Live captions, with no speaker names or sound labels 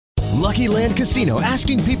Lucky Land Casino,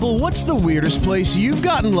 asking people, what's the weirdest place you've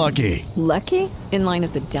gotten lucky? Lucky? In line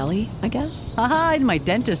at the deli, I guess? Aha, in my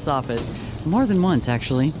dentist's office. More than once,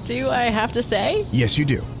 actually. Do I have to say? Yes, you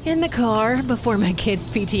do. In the car before my kids'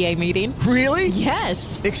 PTA meeting. Really?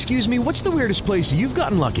 Yes. Excuse me, what's the weirdest place you've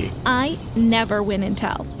gotten lucky? I never win and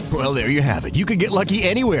tell. Well, there you have it. You can get lucky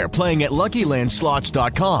anywhere, playing at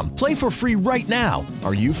LuckyLandSlots.com. Play for free right now.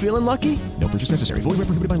 Are you feeling lucky? No purchase necessary. Void where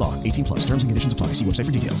prohibited by law. 18 plus. Terms and conditions apply. See website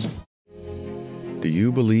for details. Do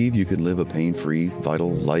you believe you can live a pain-free,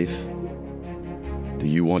 vital life? Do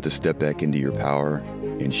you want to step back into your power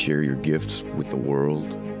and share your gifts with the world?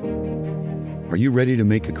 Are you ready to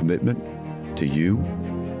make a commitment to you?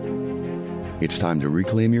 It's time to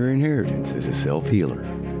reclaim your inheritance as a self-healer.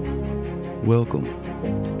 Welcome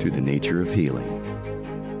to the Nature of Healing.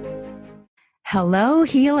 Hello,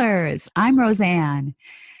 healers. I'm Roseanne.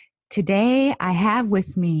 Today, I have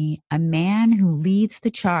with me a man who leads the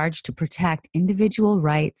charge to protect individual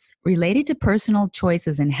rights related to personal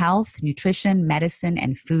choices in health, nutrition, medicine,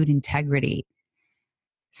 and food integrity.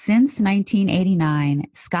 Since 1989,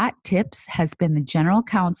 Scott Tipps has been the general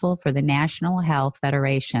counsel for the National Health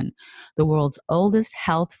Federation, the world's oldest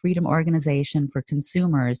health freedom organization for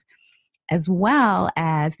consumers, as well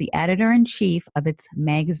as the editor-in-chief of its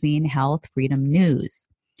magazine Health Freedom News.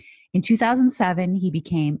 In 2007, he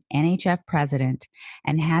became NHF president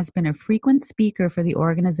and has been a frequent speaker for the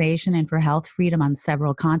organization and for health freedom on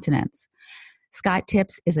several continents. Scott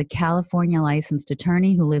Tipps is a California licensed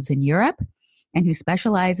attorney who lives in Europe and who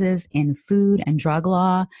specializes in food and drug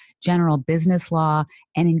law, general business law,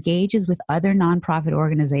 and engages with other nonprofit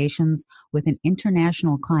organizations with an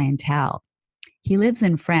international clientele. He lives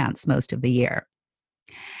in France most of the year.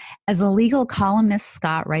 As a legal columnist,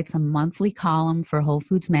 Scott writes a monthly column for Whole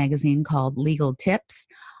Foods magazine called Legal Tips,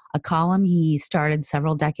 a column he started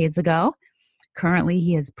several decades ago. Currently,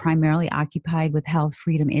 he is primarily occupied with health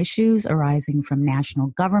freedom issues arising from national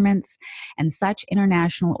governments and such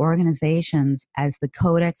international organizations as the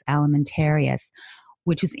Codex Alimentarius,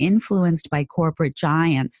 which is influenced by corporate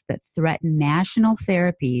giants that threaten national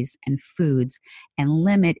therapies and foods and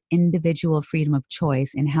limit individual freedom of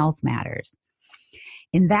choice in health matters.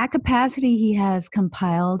 In that capacity, he has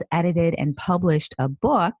compiled, edited, and published a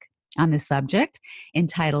book on the subject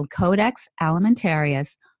entitled Codex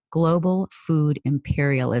Alimentarius: Global Food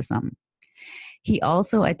Imperialism. He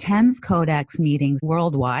also attends Codex meetings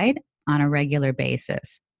worldwide on a regular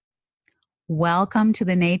basis. Welcome to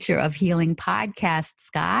the Nature of Healing podcast,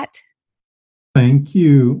 Scott. Thank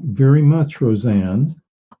you very much, Roseanne.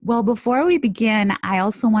 Well, before we begin, I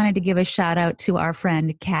also wanted to give a shout out to our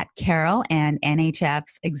friend Kat Carroll and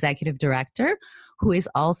NHF's executive director, who is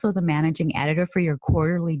also the managing editor for your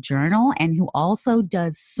quarterly journal and who also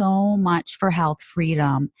does so much for health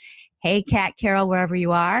freedom. Hey, Kat Carroll, wherever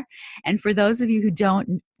you are. And for those of you who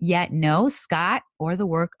don't yet know Scott or the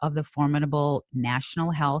work of the formidable National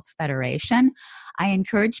Health Federation, I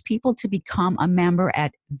encourage people to become a member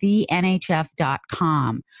at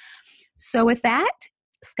thenhf.com. So with that,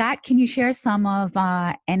 Scott, can you share some of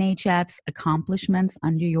NHF's accomplishments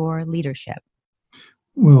under your leadership?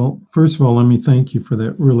 Well, first of all, let me thank you for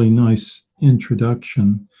that really nice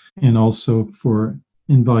introduction and also for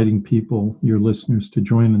inviting people, your listeners, to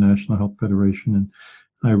join the National Health Federation. And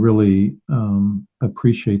I really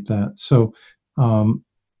appreciate that. So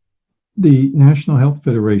the National Health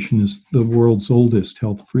Federation is the world's oldest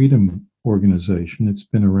health freedom organization. It's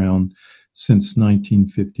been around since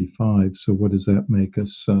 1955. So what does that make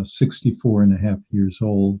us? 64 and a half years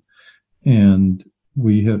old. And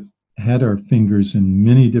we have had our fingers in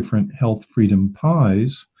many different health freedom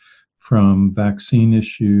pies, from vaccine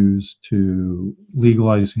issues to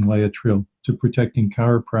legalizing Laetrile to protecting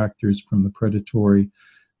chiropractors from the predatory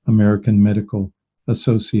American Medical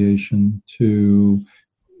Association to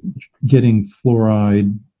getting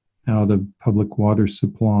fluoride out of public water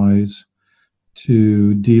supplies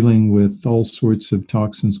to dealing with all sorts of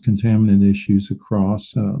toxins, contaminant issues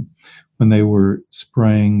across. When they were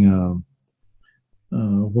spraying,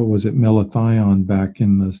 melathion back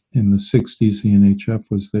in the 60s, the NHF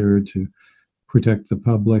was there to protect the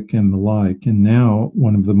public and the like. And now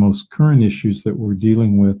one of the most current issues that we're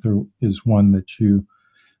dealing with is one that you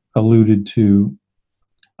alluded to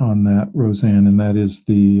on that, Roseanne, and that is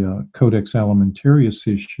the Codex Alimentarius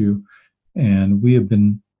issue. And we have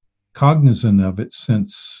been cognizant of it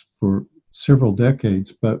for several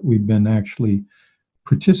decades, but we've been actually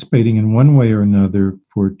participating in one way or another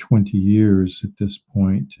for 20 years at this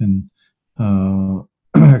point, and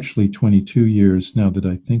actually 22 years now that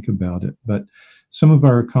I think about it. But some of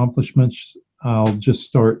our accomplishments, I'll just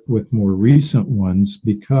start with more recent ones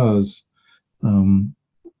because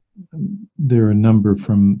there are a number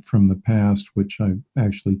from the past which I've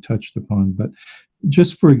actually touched upon. But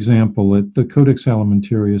just for example, at the Codex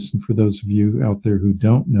Alimentarius, and for those of you out there who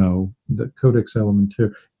don't know, the Codex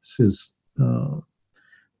Alimentarius is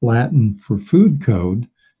Latin for food code.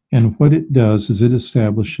 And what it does is it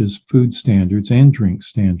establishes food standards and drink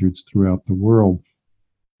standards throughout the world.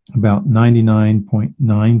 About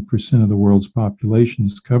 99.9% of the world's population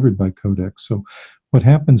is covered by Codex. So what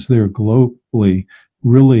happens there globally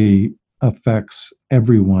really affects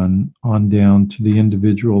everyone on down to the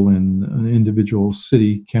individual in individual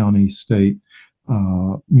city, county, state,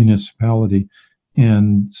 municipality.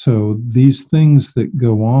 And so these things that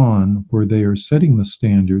go on where they are setting the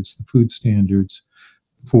standards, the food standards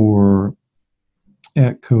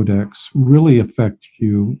at Codex really affect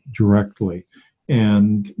you directly.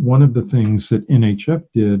 And one of the things that NHF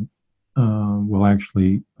did,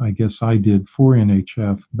 actually, I guess I did for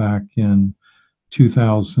NHF back in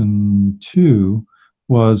 2002,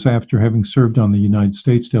 was after having served on the United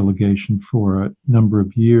States delegation for a number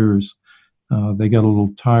of years, they got a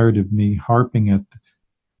little tired of me harping at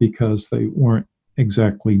because they weren't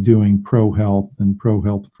exactly doing pro-health and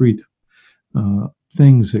pro-health freedom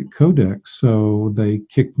things at Codex, so they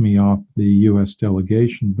kicked me off the U.S.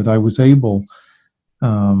 delegation. But I was able,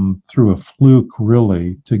 through a fluke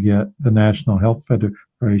really, to get the National Health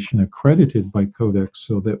Federation accredited by Codex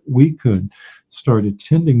so that we could start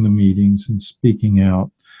attending the meetings and speaking out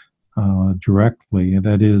directly. And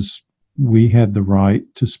that is, we had the right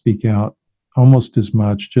to speak out almost as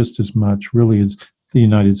much, just as much really, as the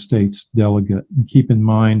United States delegate. And keep in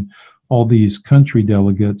mind, all these country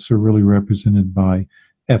delegates are really represented by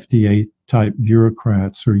FDA-type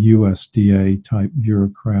bureaucrats or USDA-type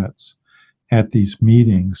bureaucrats at these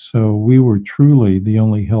meetings. So we were truly the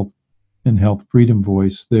only health and health freedom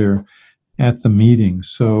voice there at the meeting.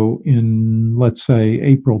 So in, let's say,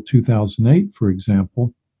 April 2008, for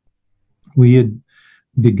example, we had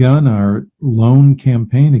begun our lone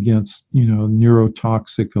campaign against,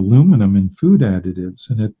 neurotoxic aluminum in food additives.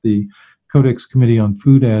 And at the Codex Committee on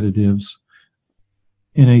Food Additives,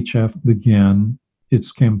 NHF began its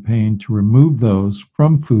campaign to remove those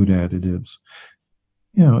from food additives.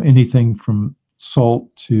 Anything from salt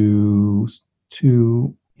to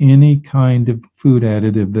any kind of food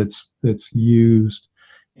additive that's used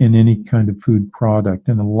in any kind of food product.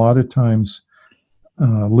 And a lot of times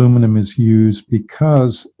aluminum is used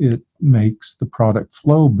because it makes the product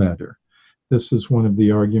flow better. This is one of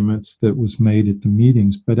the arguments that was made at the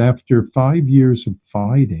meetings. But after 5 years of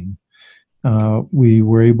fighting, we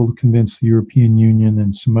were able to convince the European Union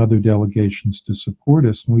and some other delegations to support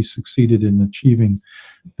us, and we succeeded in achieving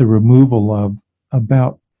the removal of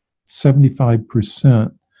about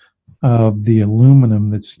 75% of the aluminum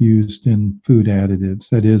that's used in food additives.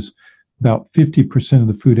 That is, about 50% of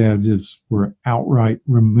the food additives were outright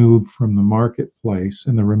removed from the marketplace,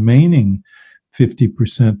 and the remaining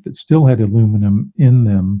 50% that still had aluminum in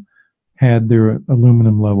them had their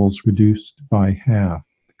aluminum levels reduced by half,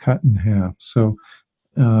 cut in half. So,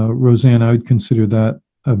 Roseanne, I would consider that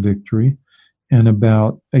a victory. And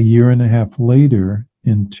about a year and a half later,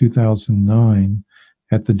 in 2009,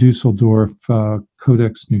 at the Dusseldorf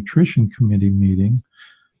Codex Nutrition Committee meeting,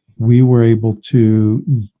 we were able to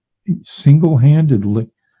single-handedly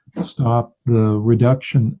stop the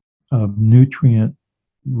reduction of nutrient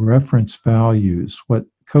reference values. What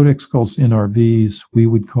Codex calls NRVs, we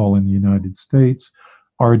would call in the United States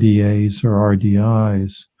RDAs or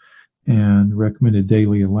RDIs, and recommended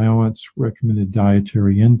daily allowance, recommended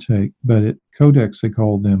dietary intake. But at Codex, they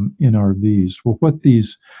call them NRVs. Well, what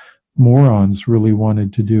these morons really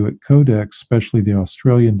wanted to do at Codex, especially the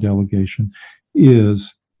Australian delegation,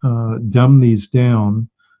 is dumb these down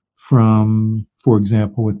from, for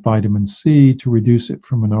example, with vitamin C, to reduce it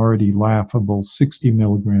from an already laughable 60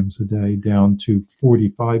 milligrams a day down to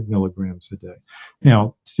 45 milligrams a day.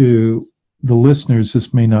 Now, to the listeners,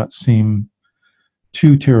 this may not seem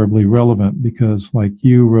too terribly relevant because, like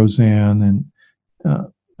you, Roseanne, and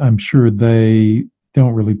I'm sure they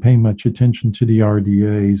don't really pay much attention to the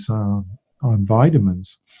RDAs on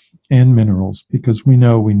vitamins and minerals, because we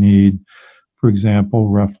know we need, for example,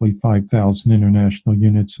 roughly 5,000 international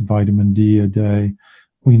units of vitamin D a day.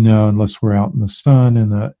 We know, unless we're out in the sun in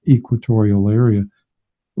the equatorial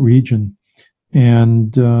region,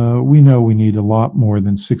 and we know we need a lot more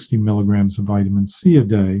than 60 milligrams of vitamin C a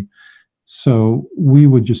day. So we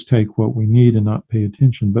would just take what we need and not pay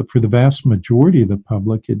attention. But for the vast majority of the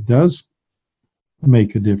public, it does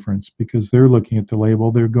make a difference, because they're looking at the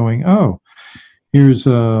label, they're going, oh, here's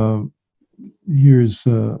a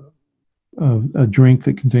drink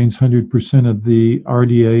that contains 100% of the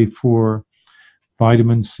RDA for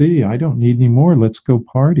vitamin C. I don't need any more. Let's go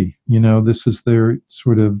party. This is their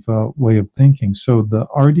sort of way of thinking. So the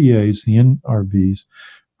RDAs, the NRVs,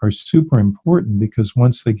 are super important because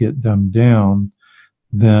once they get dumbed down,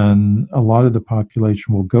 then a lot of the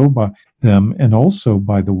population will go by them. And also,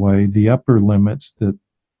 by the way, the upper limits that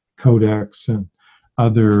Codex and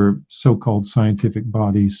other so-called scientific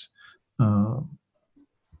bodies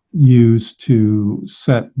use to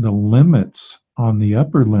set the limits on the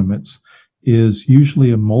upper limits is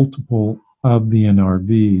usually a multiple of the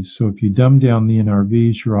NRVs. So if you dumb down the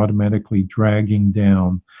NRVs, you're automatically dragging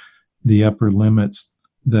down the upper limits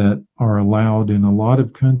that are allowed in a lot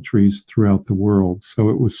of countries throughout the world. So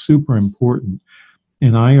it was super important.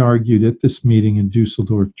 And I argued at this meeting in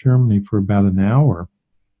Dusseldorf, Germany for about an hour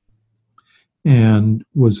and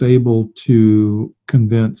was able to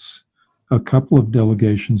convince a couple of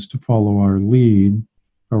delegations to follow our lead,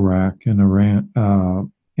 Iraq and Iran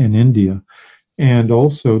and India, and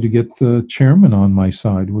also to get the chairman on my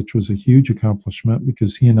side, which was a huge accomplishment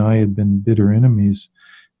because he and I had been bitter enemies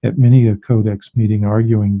at many a Codex meeting,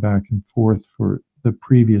 arguing back and forth for the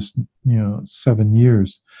previous 7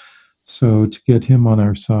 years. So to get him on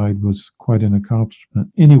our side was quite an accomplishment.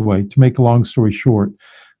 Anyway, to make a long story short,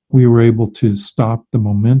 we were able to stop the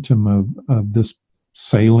momentum of this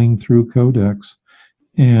sailing through Codex,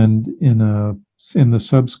 and in the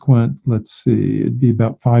subsequent, let's see, it'd be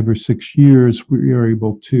about 5 or 6 years, we were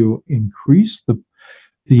able to increase the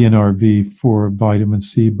NRV for vitamin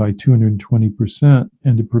C by 220%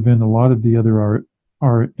 and to prevent a lot of the other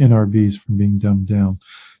our NRVs from being dumbed down.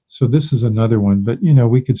 So this is another one, but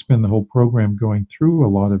we could spend the whole program going through a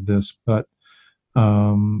lot of this, but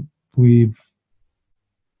we've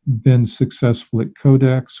been successful at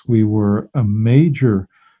Codex. We were a major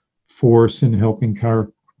force in helping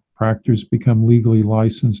chiropractors become legally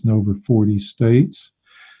licensed in over 40 states.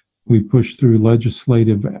 We pushed through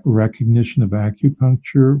legislative recognition of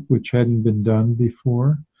acupuncture, which hadn't been done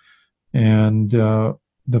before. And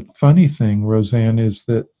the funny thing, Roseanne, is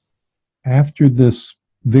that after this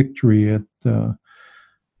victory at the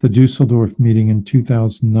Dusseldorf meeting in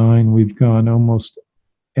 2009, we've gone almost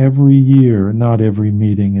every year, not every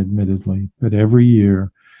meeting admittedly, but every year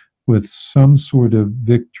with some sort of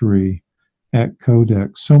victory at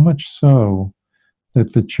Codex, so much so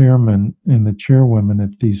that the chairman and the chairwomen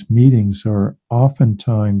at these meetings are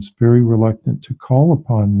oftentimes very reluctant to call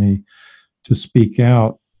upon me to speak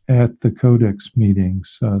out at the Codex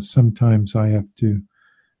meetings. Sometimes I have to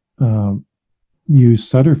use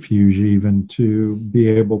subterfuge even to be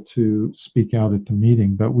able to speak out at the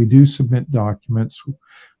meeting. But we do submit documents.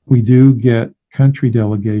 We do get country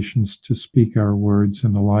delegations to speak our words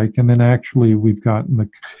and the like. And then actually we've gotten the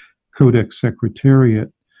Codex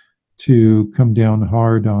Secretariat to come down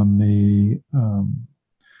hard on the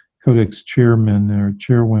Codex chairmen or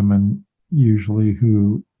chairwomen usually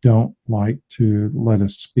who don't like to let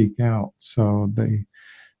us speak out. So they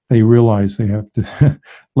realize they have to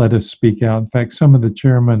let us speak out. In fact, some of the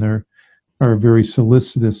chairmen are very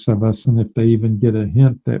solicitous of us, and if they even get a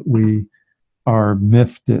hint that we are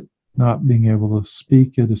miffed at not being able to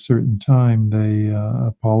speak at a certain time, they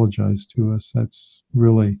apologize to us. That's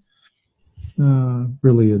really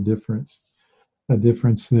a difference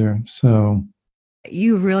there. So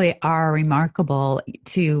you really are remarkable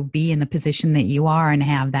to be in the position that you are and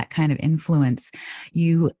have that kind of influence.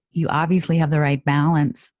 You obviously have the right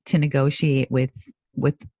balance to negotiate with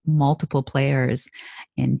multiple players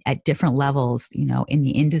and at different levels, in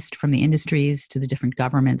the industry, from the industries to the different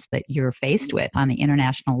governments that you're faced with on the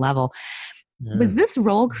international level. Yeah. Was this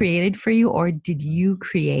role created for you, or did you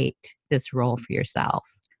create this role for yourself?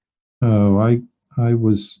 Oh, I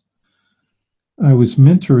was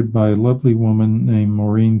mentored by a lovely woman named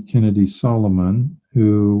Maureen Kennedy Solomon,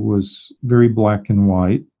 who was very black and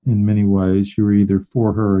white in many ways. You were either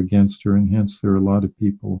for her or against her, and hence there are a lot of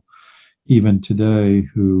people even today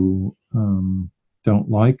who don't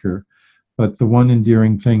like her. But the one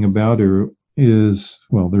endearing thing about her is,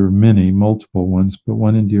 well, there are multiple ones, but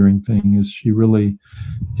one endearing thing is she really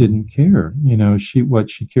didn't care. What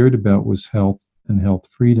she cared about was health and health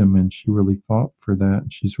freedom, and she really fought for that.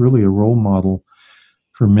 She's really a role model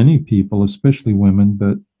for many people, especially women,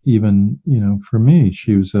 but even, for me,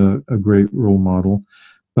 she was a great role model.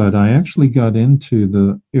 But I actually got into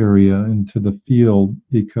the area, into the field,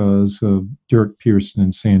 because of Dirk Pearson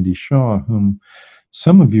and Sandy Shaw, whom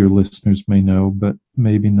some of your listeners may know, but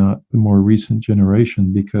maybe not the more recent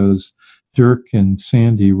generation, because Dirk and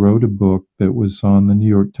Sandy wrote a book that was on the New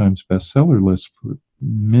York Times bestseller list for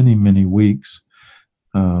many, many weeks,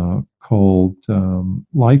 called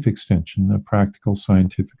Life Extension, A Practical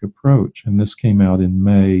Scientific Approach. And this came out in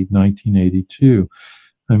May 1982.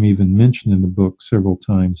 I'm even mentioned in the book several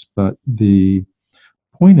times, but the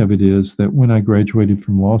point of it is that when I graduated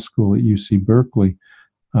from law school at UC Berkeley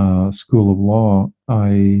School of Law,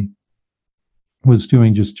 I was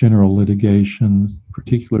doing just general litigation,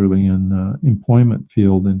 particularly in employment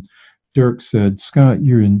field. And Dirk said, Scott,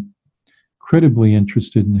 you're incredibly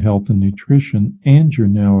interested in health and nutrition, and you're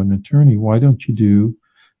now an attorney. Why don't you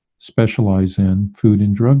specialize in food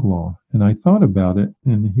and drug law? And I thought about it,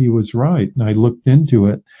 and he was right. And I looked into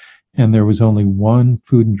it, and there was only one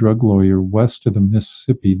food and drug lawyer west of the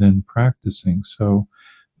Mississippi then practicing. So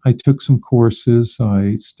I took some courses.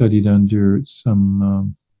 I studied under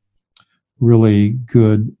some really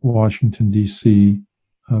good Washington, D.C.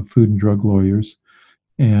 Food and drug lawyers,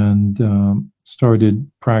 and started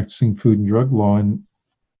practicing food and drug law in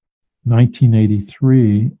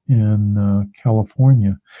 1983 in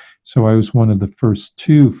California. So I was one of the first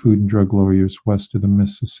two food and drug lawyers west of the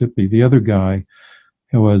Mississippi. The other guy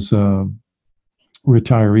was a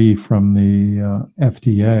retiree from the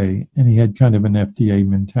FDA, and he had kind of an FDA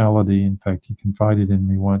mentality. In fact, he confided in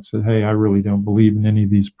me once, said, hey, I really don't believe in any of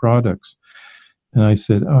these products. And I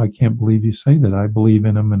said, oh, I can't believe you say that. I believe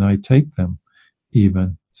in them and I take them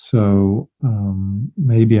even. So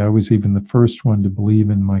maybe I was even the first one to believe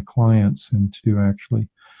in my clients and to actually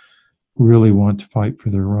really want to fight for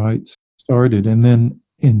their rights. Started. And then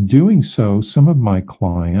in doing so, some of my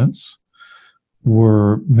clients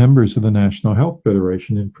were members of the National Health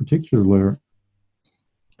Federation, in particular,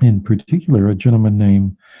 a gentleman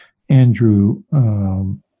named Andrew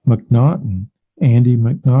McNaughton, Andy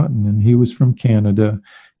McNaughton, and he was from Canada.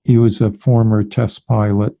 He was a former test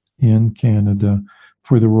pilot in Canada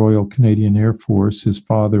for the Royal Canadian Air Force. His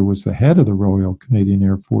father was the head of the Royal Canadian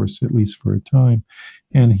Air Force, at least for a time,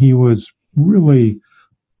 and he was really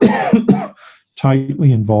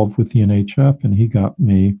tightly involved with the NHF, and he got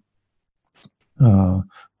me,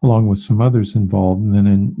 along with some others involved. And then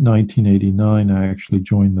in 1989, I actually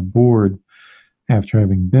joined the board after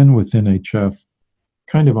having been with NHF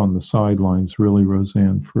kind of on the sidelines, really,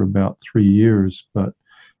 Roseanne, for about 3 years. But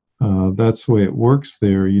that's the way it works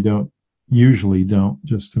there. You usually don't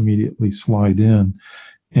just immediately slide in,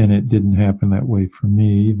 and it didn't happen that way for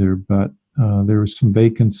me either. But there were some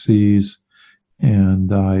vacancies,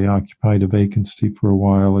 and I occupied a vacancy for a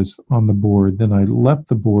while as on the board. Then I left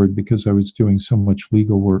the board because I was doing so much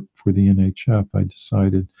legal work for the NHF. I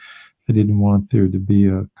decided I didn't want there to be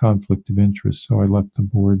a conflict of interest, so I left the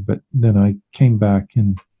board. But then I came back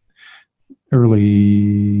in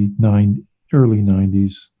early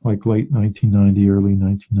 90s, like late 1990, early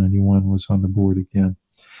 1991, was on the board again,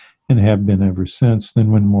 and have been ever since. Then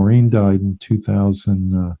when Maureen died in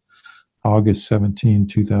August 17,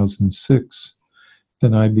 2006,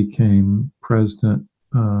 then I became president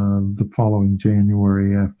the following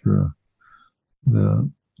January after the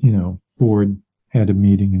board had a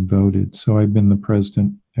meeting and voted. So I've been the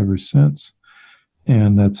president ever since,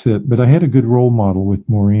 and that's it. But I had a good role model with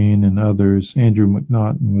Maureen and others. Andrew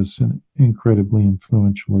McNaughton was incredibly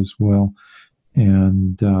influential as well.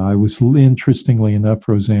 And I was, interestingly enough,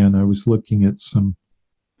 Roseanne, I was looking at some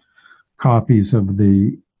copies of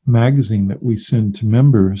the magazine that we send to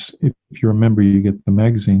members. If you're a member, you get the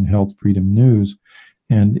magazine Health Freedom News.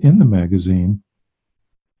 And in the magazine,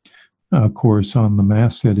 of course, on the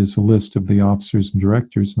masthead is a list of the officers and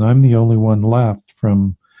directors. And I'm the only one left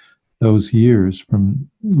from those years, from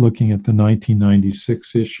looking at the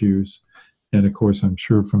 1996 issues. And of course, I'm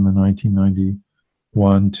sure from the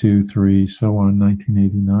 1991, 2, 3, so on,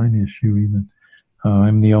 1989 issue even.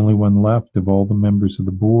 I'm the only one left of all the members of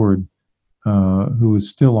the board who is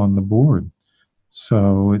still on the board.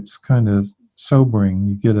 So it's kind of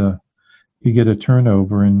sobering. You get a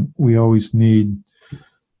turnover, and we always need,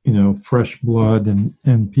 fresh blood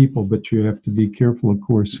and people, but you have to be careful, of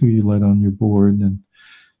course, who you let on your board,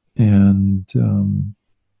 and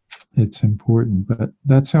it's important. But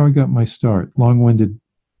that's how I got my start. Long-winded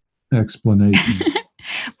explanation.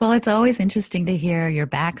 Well, it's always interesting to hear your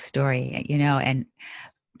backstory, and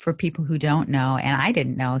for people who don't know, and I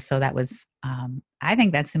didn't know, so that was, I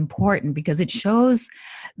think that's important because it shows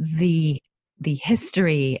the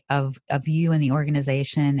history of you and the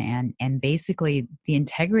organization, and basically the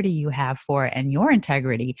integrity you have for it, and your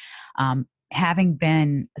integrity, having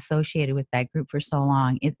been associated with that group for so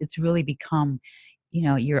long. It's really become,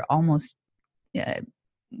 you're almost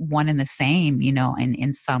one and the same,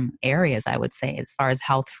 in some areas, I would say, as far as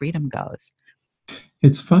health freedom goes.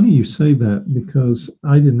 It's funny you say that because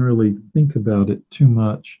I didn't really think about it too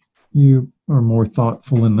much. You are more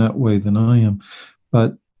thoughtful in that way than I am.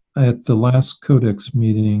 But at the last Codex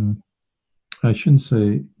meeting, I shouldn't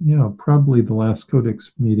say, probably the last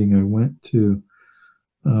Codex meeting I went to,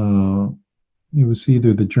 it was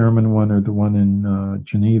either the German one or the one in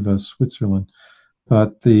Geneva, Switzerland.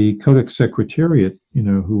 But the Codex Secretariat,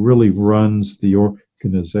 who really runs the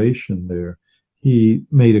organization there, he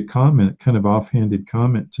made a comment, kind of offhanded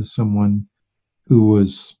comment to someone whom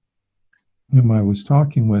I was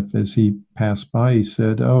talking with as he passed by. He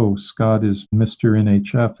said, "Oh, Scott is Mr.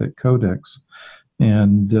 NHF at Codex."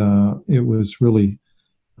 And it was really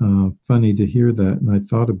funny to hear that. And I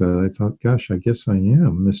thought about it. I thought, gosh, I guess I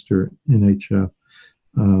am Mr. NHF.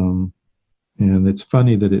 And it's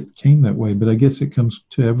funny that it came that way, but I guess it comes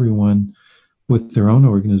to everyone with their own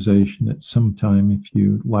organization at some time if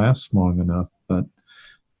you last long enough. But,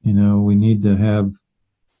 we need to have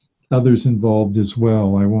others involved as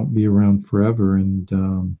well. I won't be around forever. And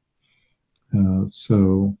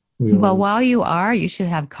so... Well, while you are, you should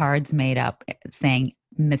have cards made up saying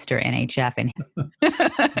Mr. NHF and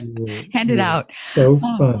hand it out. So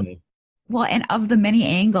funny. Well, and of the many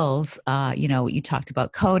angles, you talked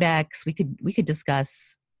about Codex. We could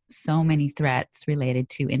discuss so many threats related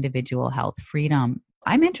to individual health freedom.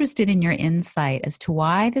 I'm interested in your insight as to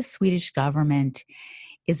why the Swedish government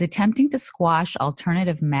is attempting to squash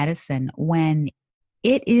alternative medicine when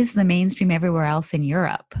it is the mainstream everywhere else in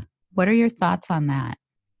Europe. What are your thoughts on that?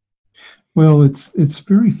 Well, it's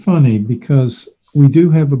very funny because we do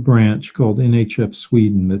have a branch called NHF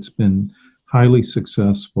Sweden that's been highly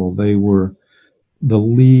successful. They were the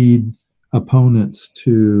lead opponents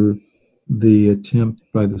to the attempt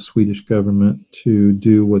by the Swedish government to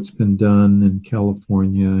do what's been done in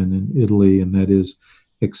California and in Italy, and that is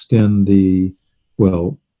extend the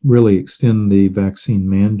vaccine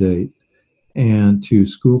mandate and to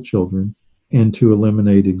school children and to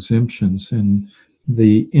eliminate exemptions. And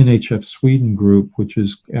the NHF Sweden group, which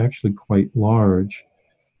is actually quite large,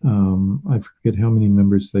 I forget how many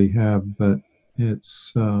members they have, but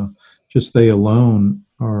it's just they alone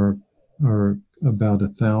are about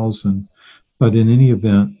 1,000. But in any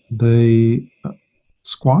event, they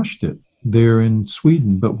squashed it there in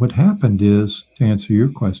Sweden. But what happened is, to answer your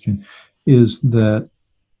question, is that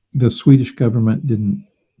the Swedish government didn't,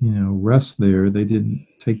 rest there. They didn't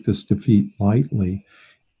take this defeat lightly.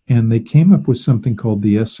 And they came up with something called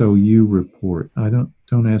the SOU report.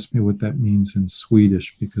 Don't ask me what that means in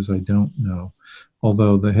Swedish because I don't know.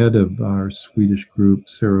 Although the head of our Swedish group,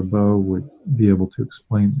 Sarah Boe, would be able to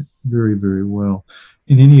explain it very, very well.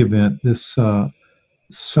 In any event, this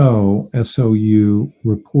SOU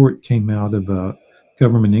report came out of a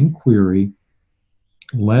government inquiry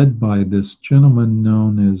led by this gentleman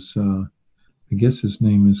known as, I guess his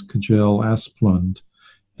name is Kjell Asplund.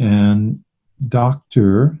 And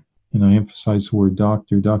Dr. and I emphasize the word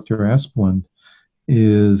Dr. Asplund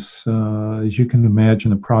is, as you can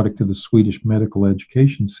imagine, a product of the Swedish medical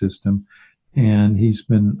education system, and he's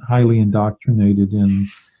been highly indoctrinated in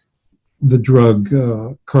the drug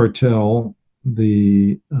cartel,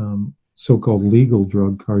 the so-called legal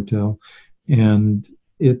drug cartel, and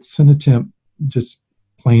it's an attempt, just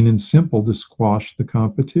plain and simple, to squash the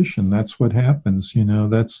competition. That's what happens,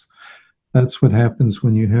 That's what happens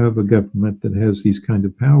when you have a government that has these kind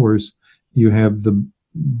of powers. You have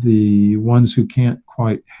the ones who can't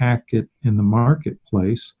quite hack it in the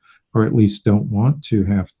marketplace, or at least don't want to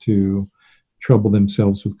have to trouble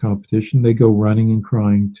themselves with competition. They go running and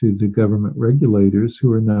crying to the government regulators,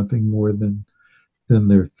 who are nothing more than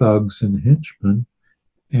their thugs and henchmen,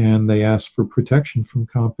 and they ask for protection from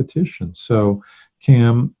competition. So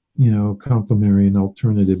complementary and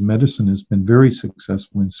alternative medicine has been very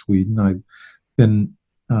successful in Sweden. I've been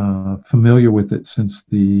familiar with it since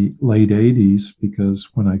the late 80s, because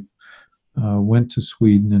when I went to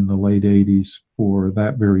Sweden in the late 80s for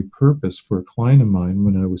that very purpose, for a client of mine,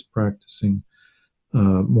 when I was practicing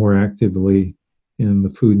more actively in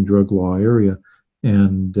the food and drug law area,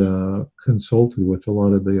 and consulted with a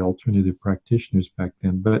lot of the alternative practitioners back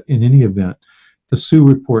then. But in any event, the SOU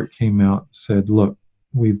report came out and said, look,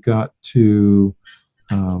 we've got to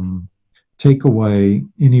take away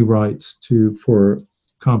any rights for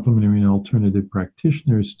complementary and alternative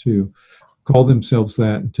practitioners to call themselves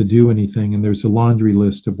that and to do anything. And there's a laundry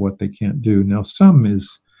list of what they can't do. Now, some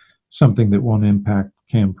is something that won't impact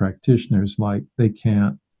CAM practitioners, like they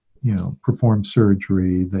can't, perform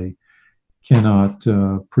surgery, they cannot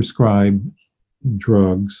prescribe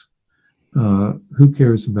drugs. Who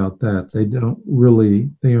cares about that?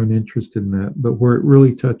 They aren't interested in that. But where it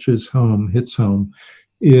really hits home,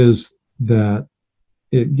 is that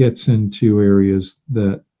it gets into areas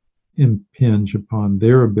that impinge upon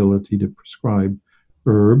their ability to prescribe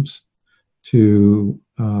herbs, to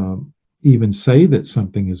even say that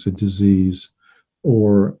something is a disease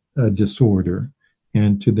or a disorder,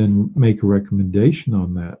 and to then make a recommendation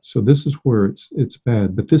on that. So this is where it's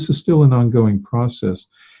bad, but this is still an ongoing process,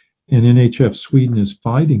 and NHF Sweden is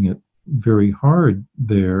fighting it very hard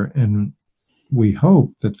there, and we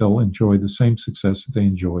hope that they'll enjoy the same success that they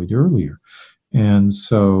enjoyed earlier. And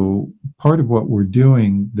so part of what we're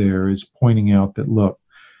doing there is pointing out that, look,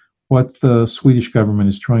 what the Swedish government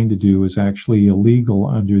is trying to do is actually illegal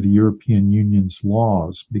under the European Union's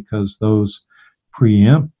laws, because those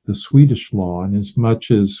preempt the Swedish law. And as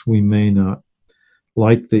much as we may not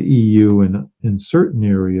like the EU in certain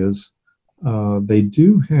areas, they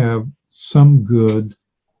do have some good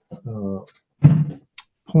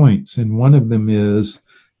points. And one of them is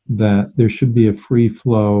that there should be a free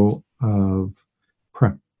flow of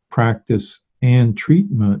practice and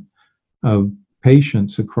treatment of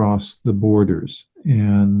patients across the borders.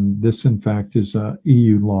 And this, in fact, is a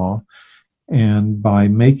EU law. And by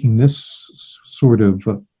making this sort of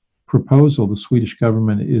proposal, the Swedish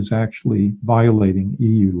government is actually violating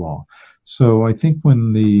EU law. So I think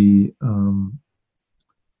when the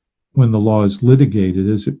law is litigated,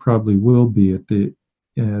 as it probably will be at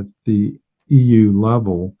the EU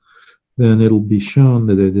level, then it'll be shown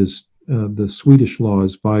that it is the Swedish law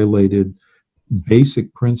has violated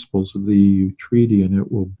basic principles of the EU treaty, and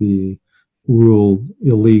it will be ruled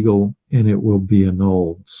illegal and it will be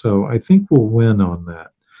annulled. So I think we'll win on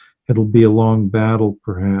that. It'll be a long battle,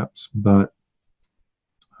 perhaps, but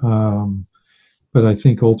I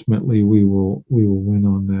think ultimately we will win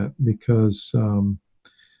on that, because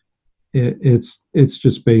it's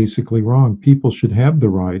just basically wrong. People should have the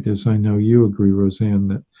right, as I know you agree, Roseanne,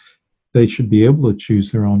 that they should be able to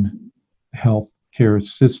choose their own health care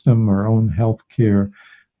system or own health care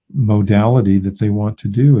modality that they want to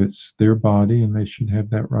do. It's their body, and they should have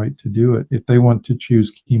that right to do it. If they want to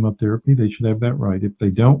choose chemotherapy, they should have that right. If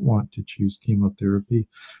they don't want to choose chemotherapy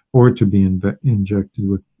or to be injected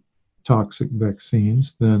with toxic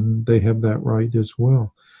vaccines, then they have that right as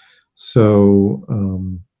well. So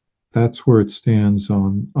that's where it stands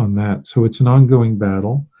on that. So it's an ongoing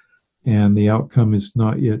battle, and the outcome is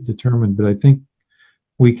not yet determined. But I think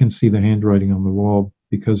we can see the handwriting on the wall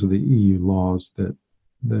because of the EU laws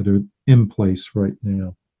that are in place right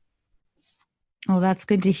now. Well, that's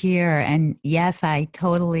good to hear. And yes, I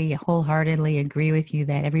totally wholeheartedly agree with you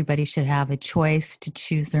that everybody should have a choice to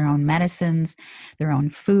choose their own medicines, their own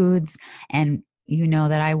foods. And you know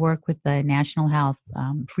that I work with the National Health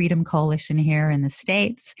Freedom Coalition here in the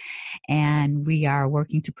States, and we are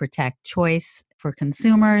working to protect choice for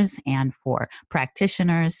consumers and for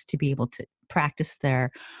practitioners to be able to practice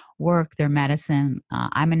their work, their medicine.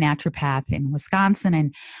 I'm a naturopath in Wisconsin,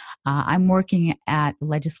 and I'm working at the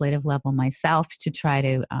legislative level myself to try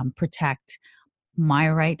to protect my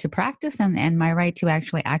right to practice and my right to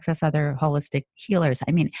actually access other holistic healers.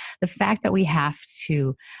 I mean, the fact that we have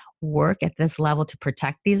to work at this level to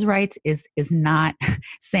protect these rights is not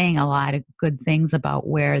saying a lot of good things about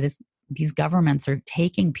where these governments are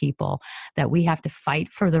taking people, that we have to fight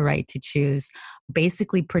for the right to choose,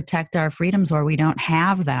 basically protect our freedoms or we don't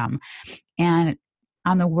have them. And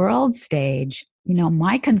on the world stage, you know,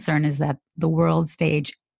 my concern is that the world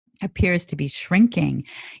stage appears to be shrinking.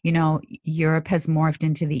 You know, Europe has morphed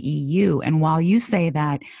into the EU. And while you say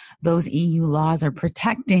that those EU laws are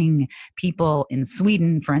protecting people in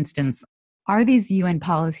Sweden, for instance, are these UN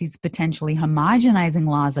policies potentially homogenizing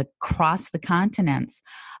laws across the continents?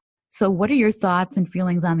 So what are your thoughts and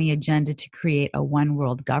feelings on the agenda to create a one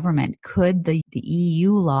world government? Could the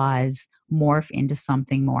EU laws morph into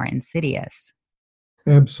something more insidious?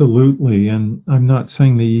 Absolutely. And I'm not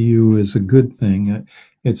saying the EU is a good thing.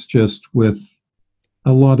 It's just with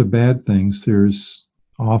a lot of bad things, there's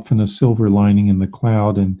often a silver lining in the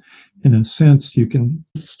cloud. And in a sense, you can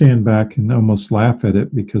stand back and almost laugh at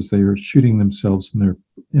it because they are shooting themselves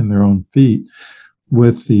in their own feet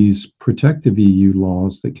with these protective EU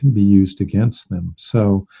laws that can be used against them.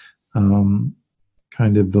 So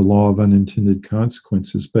kind of the law of unintended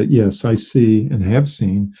consequences. But yes, I see and have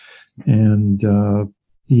seen, and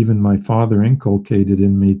even my father inculcated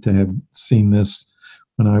in me to have seen this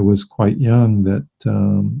when I was quite young, that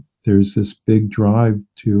there's this big drive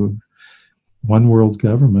to one world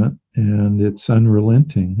government, and it's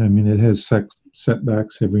unrelenting. I mean, it has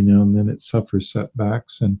setbacks every now and then. It suffers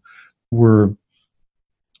setbacks, and we're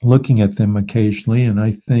looking at them occasionally, and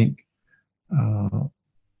I think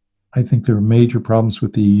there are major problems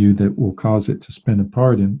with the EU that will cause it to spin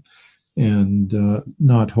apart and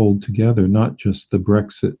not hold together. Not just the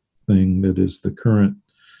Brexit thing that is the current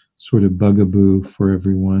sort of bugaboo for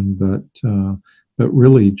everyone, but but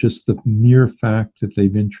really just the mere fact that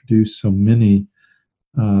they've introduced so many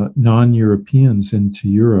non-Europeans into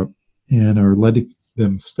Europe and are letting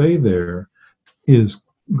them stay there is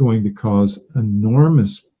going to cause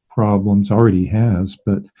enormous problems, already has,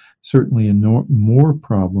 but certainly more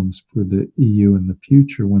problems for the EU in the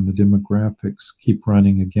future when the demographics keep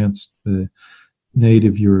running against the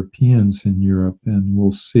native Europeans in Europe. And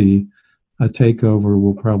we'll see a takeover.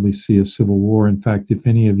 We'll probably see a civil war. In fact, if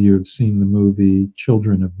any of you have seen the movie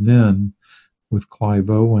Children of Men with Clive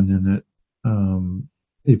Owen in it,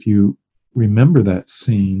 if you remember that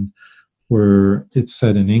scene where it's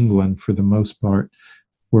set in England for the most part,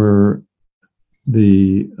 where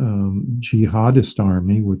the jihadist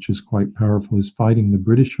army, which is quite powerful, is fighting the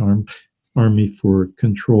British army for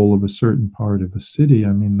control of a certain part of a city.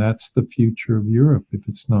 I mean, that's the future of Europe if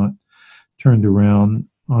it's not turned around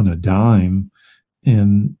on a dime.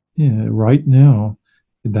 And right now,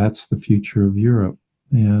 that's the future of Europe.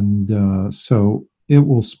 And so it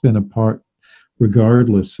will spin apart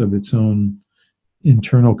regardless of its own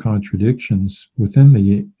internal contradictions within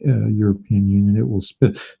the European Union. It will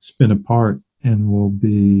spin apart and will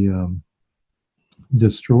be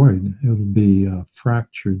destroyed. It'll be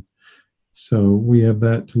fractured. So we have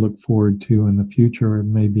that to look forward to in the future,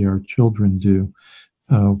 and maybe our children do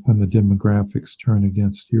when the demographics turn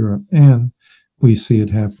against Europe. And we see it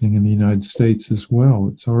happening in the United States as well.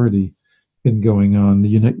 It's already been going on.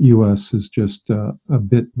 The U.S. is just a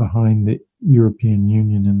bit behind the European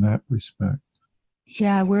Union in that respect.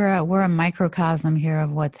 Yeah, we're a microcosm here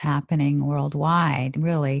of what's happening worldwide,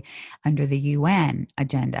 really, under the UN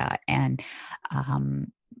agenda, and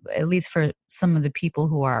at least for some of the people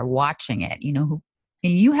who are watching it, and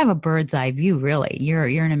you have a bird's eye view. Really, you're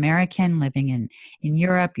an American living in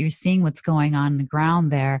Europe. You're seeing what's going on the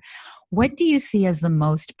ground there. What do you see as the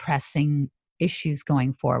most pressing issues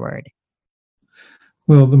going forward?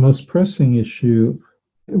 Well, the most pressing issue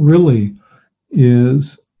really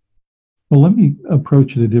is, well, let me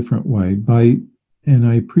approach it a different way. And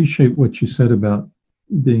I appreciate what you said about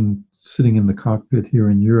sitting in the cockpit here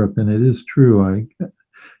in Europe, and it is true.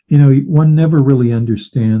 One never really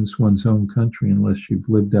understands one's own country unless you've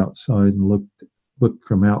lived outside and looked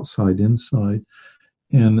from outside inside.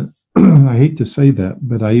 And I hate to say that,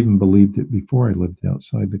 but I even believed it before I lived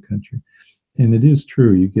outside the country. And it is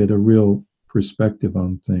true. You get a real perspective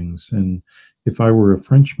on things. And if I were a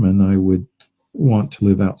Frenchman, I would want to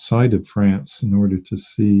live outside of France in order to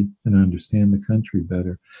see and understand the country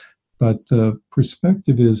better. But the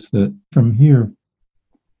perspective is that from here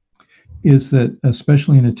is that,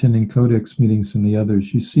 especially in attending Codex meetings and the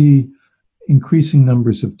others, you see increasing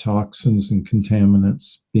numbers of toxins and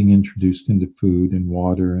contaminants being introduced into food and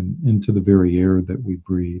water and into the very air that we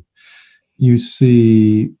breathe. You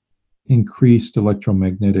see increased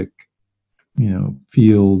electromagnetic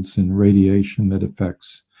fields and radiation that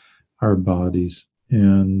affects our bodies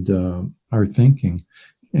and our thinking.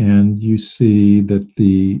 And you see that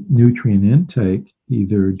the nutrient intake,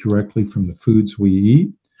 either directly from the foods we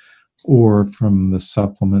eat or from the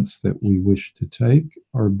supplements that we wish to take,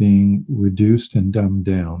 are being reduced and dumbed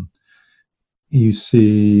down. You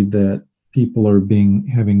see that people are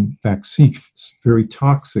having vaccines, very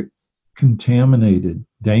toxic, contaminated,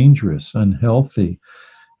 dangerous, unhealthy.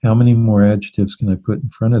 How many more adjectives can I put in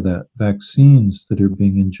front of that? Vaccines that are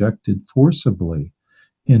being injected forcibly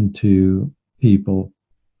into people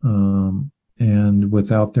and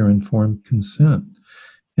without their informed consent.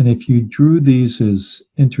 And if you drew these as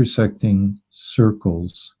intersecting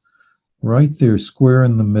circles, right there, square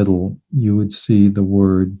in the middle, you would see the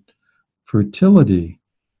word fertility.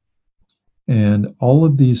 And all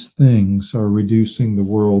of these things are reducing the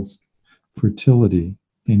world's fertility.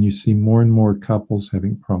 And you see more and more couples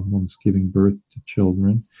having problems giving birth to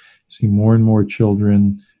children. You see more and more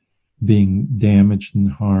children being damaged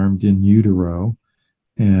and harmed in utero.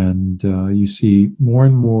 And you see more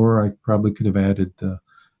and more, I probably could have added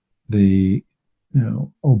the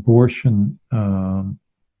abortion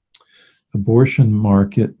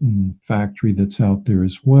market and factory that's out there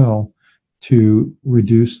as well, to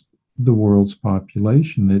reduce the world's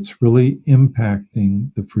population. It's really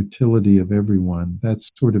impacting the fertility of everyone.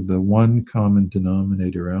 That's sort of the one common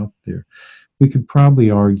denominator out there. We could probably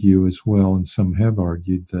argue as well, and some have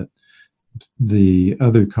argued, that the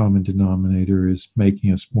other common denominator is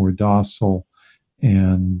making us more docile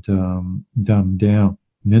and dumbed down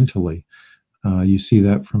mentally. You see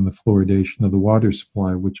that from the fluoridation of the water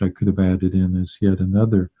supply, which I could have added in as yet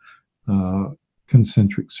another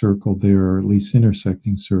concentric circle there, or at least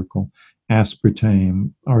intersecting circle.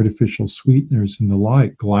 Aspartame, artificial sweeteners, and the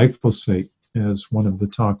like, glyphosate, as one of the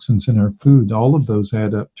toxins in our food. All of those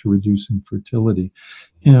add up to reducing fertility.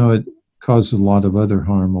 You know, it causes a lot of other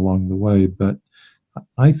harm along the way, but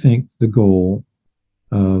I think the goal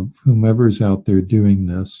of whomever's out there doing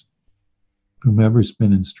this, whomever's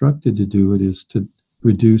been instructed to do it, is to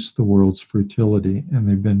reduce the world's fertility, and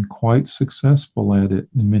they've been quite successful at it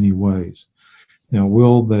in many ways. Now,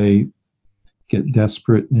 will they get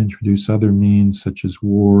desperate and introduce other means such as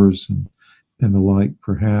wars and the like,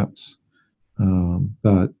 perhaps?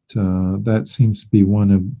 But that seems to be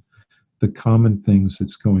one of the common things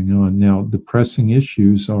that's going on. Now, the pressing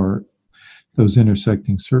issues are those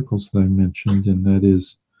intersecting circles that I mentioned, and that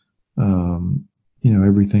is,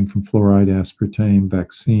 everything from fluoride, aspartame,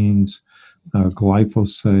 vaccines,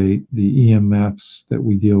 glyphosate, the EMFs that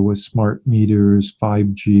we deal with, smart meters,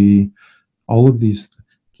 5G, all of these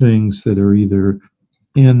things that are either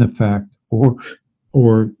in effect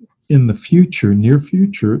or in the future, near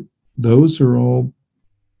future. Those are all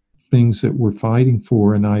things that we're fighting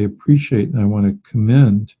for, and I appreciate and I want to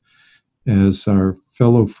commend, as our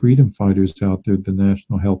fellow freedom fighters out there, the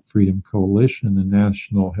National Health Freedom Coalition and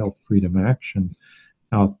National Health Freedom Action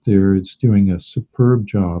out there is doing a superb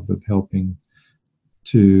job of helping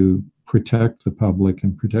to protect the public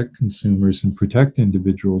and protect consumers and protect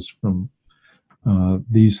individuals from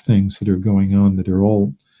these things that are going on that are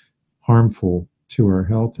all harmful to our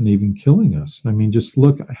health and even killing us. I mean, just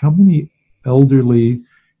look, how many elderly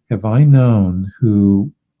have I known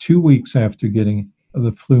who 2 weeks after getting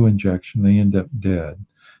the flu injection, they end up dead?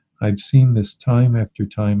 I've seen this time after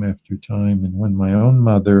time after time. And when my own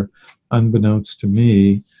mother, unbeknownst to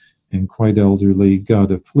me and quite elderly,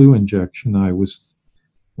 got a flu injection, I was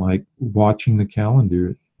like watching the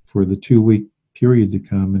calendar for the 2-week period to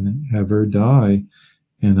come and have her die.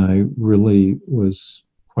 And I really was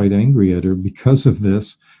quite angry at her because of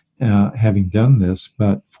this, having done this.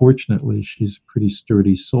 But fortunately, she's a pretty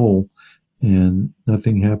sturdy soul, and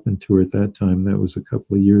nothing happened to her at that time. That was a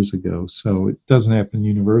couple of years ago. So it doesn't happen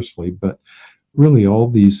universally, but really all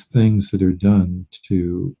these things that are done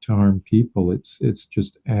to harm people, it's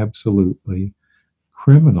just absolutely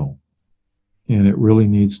criminal. And it really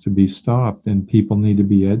needs to be stopped, and people need to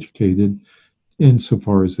be educated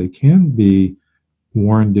insofar as they can be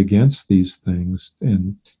warned against these things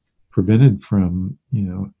and prevented from,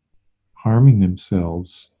 harming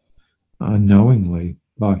themselves unknowingly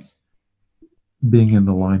by being in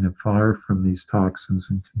the line of fire from these toxins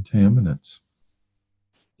and contaminants.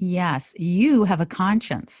 Yes, you have a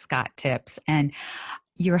conscience, Scott Tips, and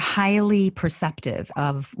you're highly perceptive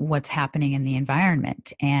of what's happening in the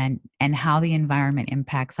environment and how the environment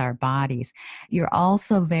impacts our bodies. You're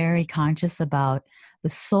also very conscious about the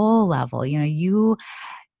soul level. You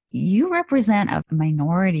represent a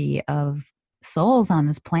minority of souls on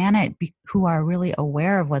this planet who are really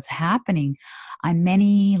aware of what's happening on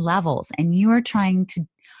many levels, and you are trying to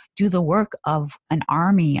do the work of an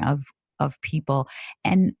army of people.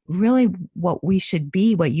 And really what you should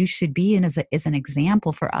be and is an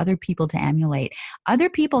example for other people to emulate. Other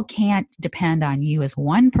people can't depend on you as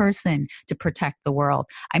one person to protect the world.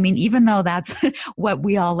 I mean, even though that's what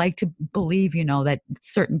we all like to believe, that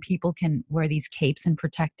certain people can wear these capes and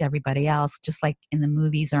protect everybody else, just like in the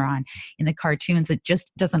movies or in the cartoons. It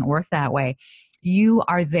just doesn't work that way. You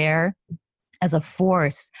are there as a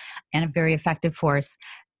force, and a very effective force,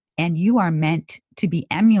 and you are meant to be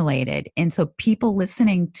emulated. And so people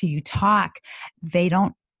listening to you talk, they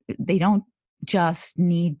don't just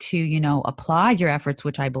need to, applaud your efforts,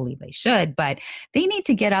 which I believe they should, but they need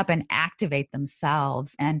to get up and activate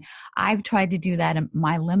themselves. And I've tried to do that in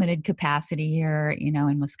my limited capacity here,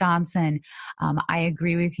 in Wisconsin. I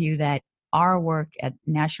agree with you that our work at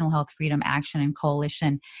National Health Freedom Action and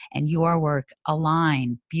Coalition and your work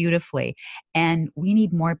align beautifully. And we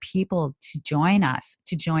need more people to join us,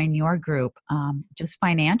 to join your group, just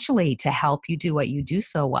financially, to help you do what you do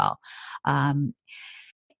so well. And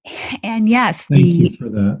yes, Thank you for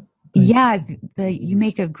that. You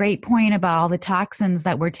make a great point about all the toxins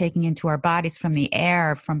that we're taking into our bodies from the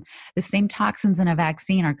air, from the same toxins in a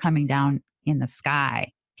vaccine are coming down in the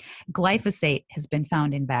sky. Glyphosate has been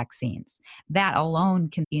found in vaccines. That alone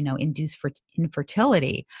can, induce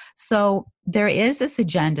infertility. So there is this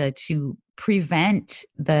agenda to prevent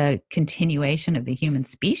the continuation of the human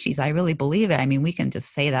species. I really believe it. I mean, we can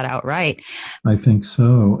just say that outright. I think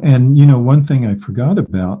so. And, one thing I forgot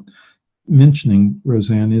about mentioning,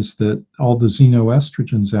 Roseanne, is that all the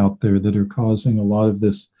xenoestrogens out there that are causing a lot of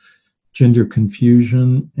this gender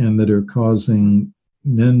confusion and that are causing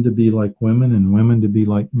men to be like women and women to be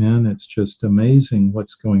like men. It's just amazing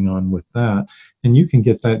what's going on with that. And you can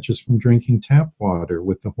get that just from drinking tap water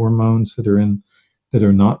with the hormones that are in that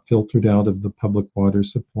are not filtered out of the public water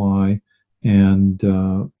supply, and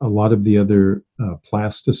a lot of the other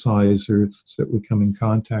plasticizers that we come in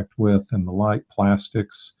contact with and the like,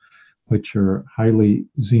 plastics, which are highly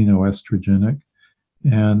xenoestrogenic.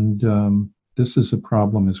 And this is a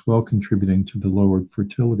problem as well, contributing to the lowered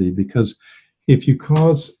fertility, because if you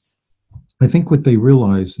cause, I think what they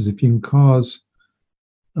realize is if you can cause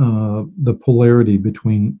the polarity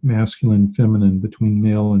between masculine and feminine, between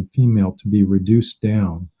male and female to be reduced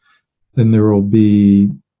down, then there will be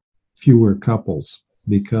fewer couples,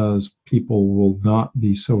 because people will not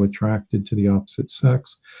be so attracted to the opposite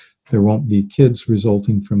sex. There won't be kids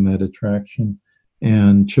resulting from that attraction,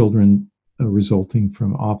 and children resulting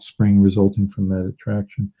from offspring resulting from that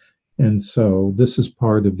attraction. And so this is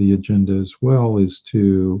part of the agenda as well, is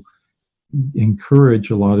to encourage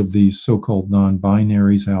a lot of these so-called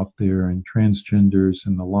non-binaries out there and transgenders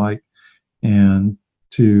and the like, and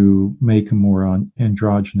to make a more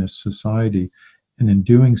androgynous society. And in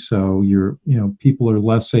doing so, people are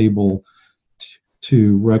less able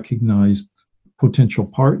to recognize potential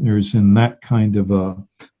partners in that kind of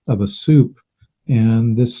a soup.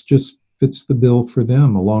 And this just fits the bill for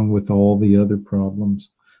them, along with all the other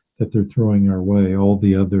problems that they're throwing our way, all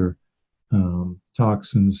the other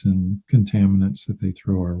toxins and contaminants that they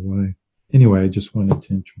throw our way. Anyway, I just wanted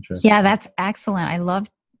to interject. Yeah, that's excellent. I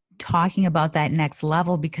love talking about that next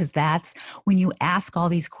level, because that's when you ask all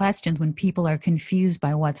these questions, when people are confused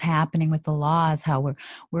by what's happening with the laws, how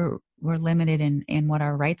we're limited in what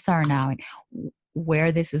our rights are now and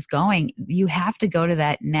where this is going. You have to go to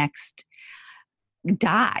that next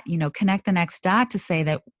dot, connect the next dot to say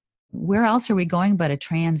that where else are we going but a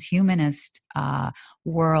transhumanist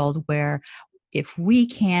world, where if we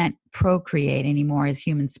can't procreate anymore as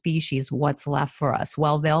human species, what's left for us?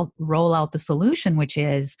 Well, they'll roll out the solution, which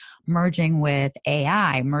is merging with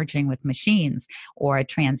AI, merging with machines, or a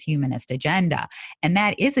transhumanist agenda. And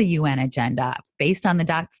that is a UN agenda based on the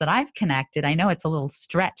dots that I've connected. I know it's a little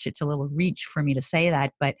stretch, it's a little reach for me to say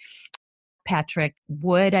that, but Patrick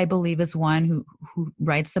Wood, I believe, is one who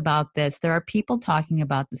writes about this. There are people talking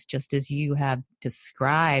about this, just as you have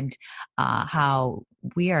described, how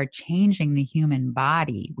we are changing the human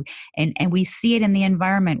body. And we see it in the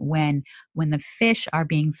environment when the fish are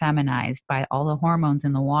being feminized by all the hormones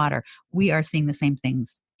in the water. We are seeing the same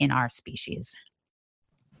things in our species.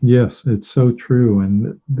 Yes, it's so true.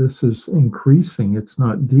 And this is increasing. It's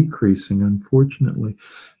not decreasing, unfortunately.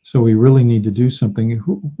 So we really need to do something.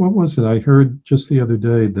 What was it? I heard just the other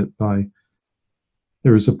day that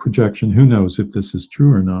there is a projection, who knows if this is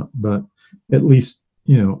true or not, but at least,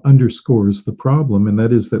 underscores the problem. And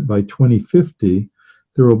that is that by 2050,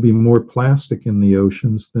 there will be more plastic in the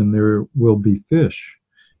oceans than there will be fish.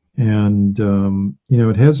 And,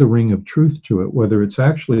 it has a ring of truth to it. Whether it's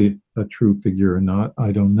actually a true figure or not,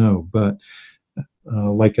 I don't know. But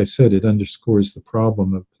like I said, it underscores the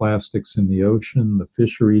problem of plastics in the ocean. The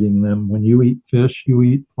fish are eating them. When you eat fish, you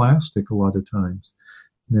eat plastic a lot of times.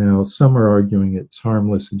 Now, some are arguing it's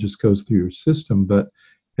harmless, it just goes through your system. But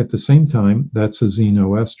at the same time, that's a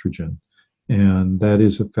xenoestrogen. And that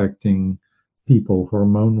is affecting people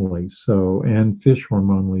hormonally. And fish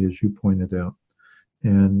hormonally, as you pointed out.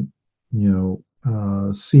 And,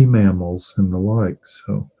 sea mammals and the like.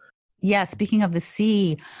 So, yeah, speaking of the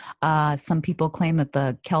sea, some people claim that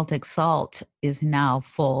the Celtic salt is now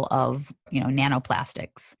full of,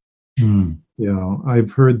 nanoplastics. Yeah,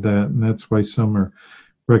 I've heard that, and that's why some are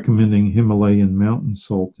recommending Himalayan mountain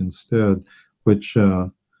salt instead, which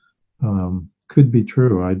could be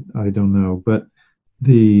true. I don't know, but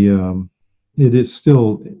it is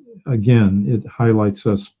still, again, it highlights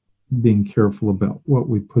us being careful about what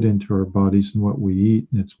we put into our bodies and what we eat.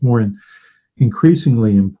 And it's more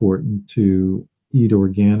increasingly important to eat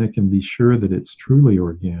organic and be sure that it's truly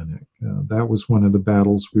organic. That was one of the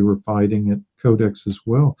battles we were fighting at Codex as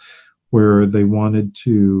well, where they wanted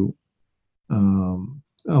to, a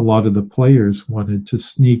lot of the players wanted to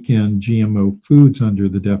sneak in GMO foods under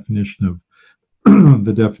the definition of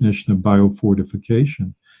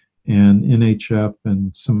biofortification. And NHF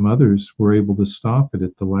and some others were able to stop it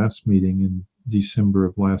at the last meeting in December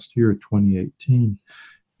of last year, 2018.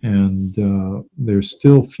 And they're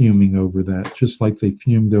still fuming over that, just like they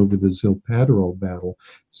fumed over the Zilpaterol battle.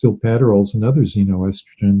 Zilpaterol is another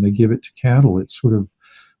xenoestrogen. They give it to cattle. It's sort of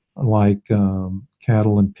like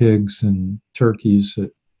cattle and pigs and turkeys.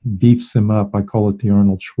 It beefs them up. I call it the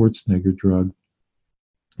Arnold Schwarzenegger drug.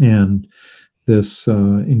 And this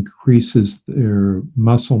increases their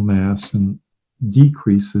muscle mass and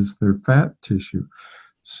decreases their fat tissue.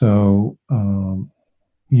 So,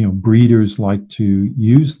 breeders like to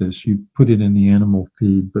use this. You put it in the animal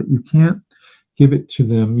feed, but you can't give it to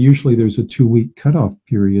them. Usually there's a 2-week cutoff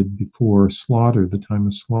period before slaughter, the time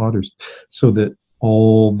of slaughters, so that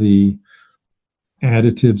all the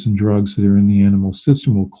additives and drugs that are in the animal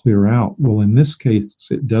system will clear out. Well, in this case,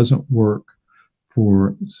 it doesn't work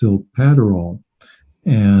for zilpadrol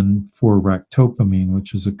and for ractopamine,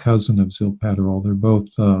 which is a cousin of zilpadrol. They're both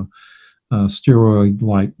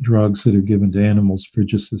steroid-like drugs that are given to animals for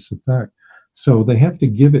just this effect. So they have to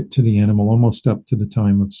give it to the animal almost up to the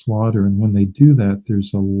time of slaughter. And when they do that,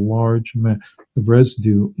 there's a large amount of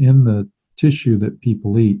residue in the tissue that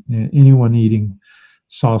people eat. Anyone eating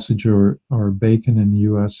sausage or bacon in the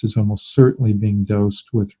U.S. is almost certainly being dosed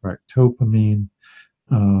with ractopamine.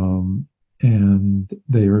 And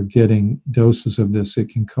they are getting doses of this. It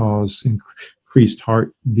can cause increased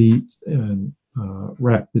heartbeat and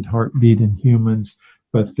rapid heartbeat in humans.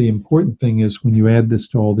 But the important thing is when you add this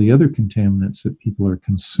to all the other contaminants that people are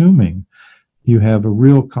consuming, you have a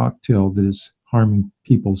real cocktail that is harming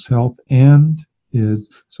people's health and is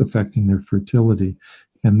affecting their fertility.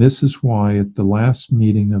 And this is why at the last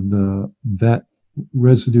meeting of the vet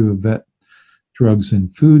residue of vet drugs in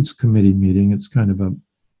foods committee meeting, it's kind of a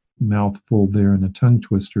mouthful there and a tongue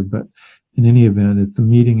twister, but in any event, at the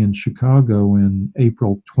meeting in Chicago in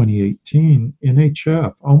April 2018,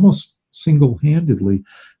 NHF almost single-handedly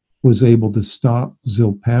was able to stop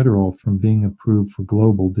zilpadrol from being approved for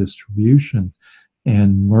global distribution.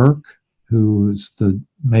 And Merck, who is the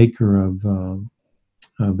maker of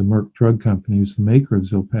the Merck Drug Company, who's the maker of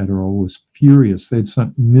zilpadrol, was furious. They'd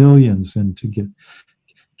sunk millions into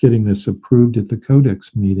getting this approved at the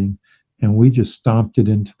Codex meeting, and we just stomped it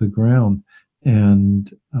into the ground.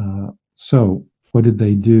 And so what did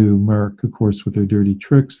they do? Merck, of course, with their dirty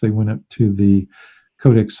tricks, they went up to the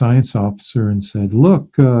Codex science officer and said,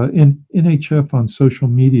 look, NHF on social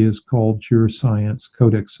media has called your science,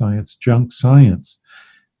 Codex science, junk science.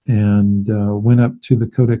 And went up to the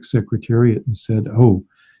Codex secretariat and said, oh,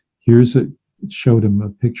 showed him a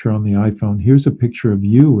picture on the iPhone. Here's a picture of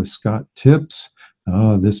you with Scott Tips.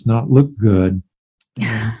 Oh, this not look good.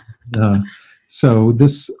 So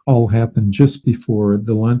this all happened just before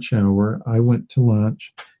the lunch hour. I went to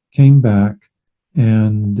lunch, came back,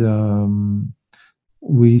 and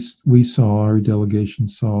our delegation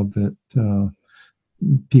saw that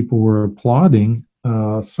people were applauding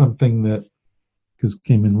something that, because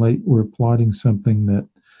came in late, were applauding something that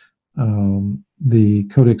the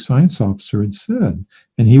Codex science officer had said.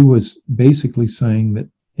 And he was basically saying that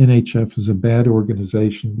NHF is a bad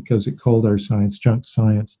organization because it called our science junk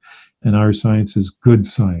science and our science is good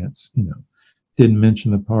science. Didn't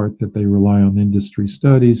mention the part that they rely on industry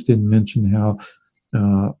studies, didn't mention how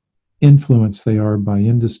influenced they are by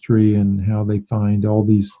industry and how they find all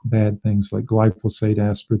these bad things like glyphosate,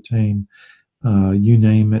 aspartame, you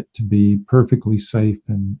name it, to be perfectly safe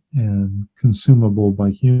and consumable by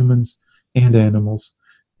humans and animals.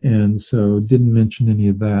 And so didn't mention any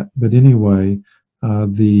of that. But anyway,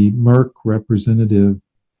 the Merck representative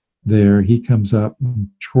there, he comes up and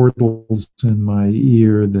chortles in my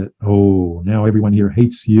ear that, oh, now everyone here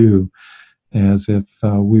hates you, as if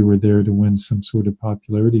we were there to win some sort of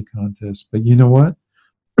popularity contest. But you know what?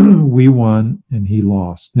 We won and he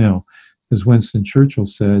lost. Now, as Winston Churchill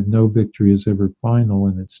said, no victory is ever final,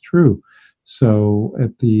 and it's true. So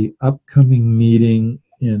at the upcoming meeting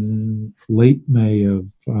in late May of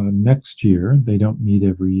next year, they don't meet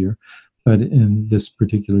every year, but in this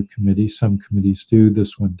particular committee, some committees do,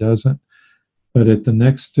 this one doesn't. But at the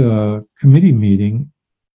next committee meeting,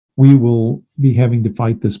 we will be having to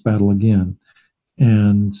fight this battle again.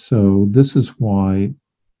 And so this is why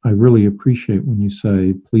I really appreciate when you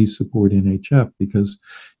say, please support NHF, because,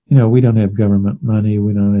 we don't have government money,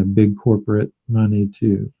 we don't have big corporate money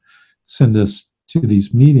to send us to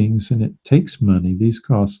these meetings, and it takes money. These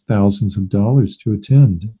cost thousands of dollars to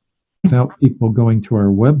attend. Without people going to our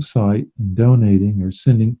website and donating or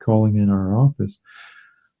calling in our office,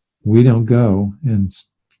 we don't go, and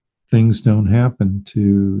things don't happen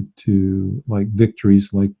to like victories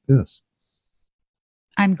like this.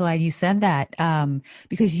 I'm glad you said that,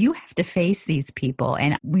 because you have to face these people,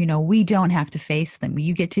 and we don't have to face them.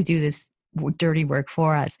 You get to do this dirty work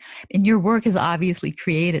for us, and your work has obviously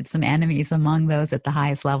created some enemies among those at the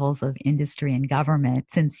highest levels of industry and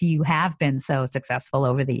government, since you have been so successful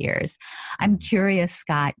over the years. I'm curious,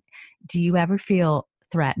 Scott, do you ever feel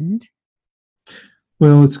threatened?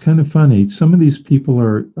 Well, it's kind of funny. Some of these people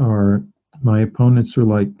are my opponents are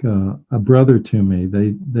like a brother to me.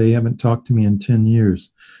 They haven't talked to me in 10 years.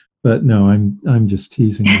 But no, I'm just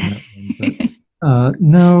teasing on that one. But,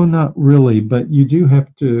 no, not really. But you do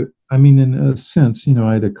have to, in a sense,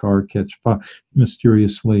 I had a car catch fire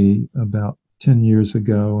mysteriously about 10 years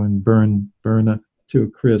ago and burn to a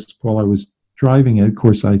crisp while I was driving it. Of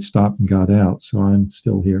course, I stopped and got out, so I'm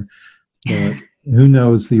still here. But who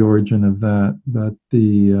knows the origin of that?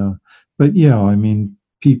 But yeah, I mean,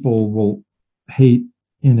 people will hate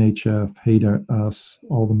NHF, hate us,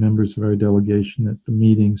 all the members of our delegation at the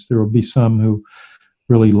meetings. There will be some who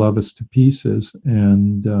really love us to pieces,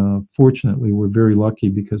 and fortunately, we're very lucky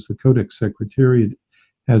because the Codex Secretariat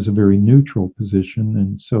has a very neutral position,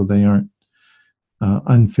 and so they aren't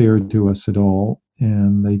unfair to us at all,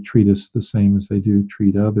 and they treat us the same as they do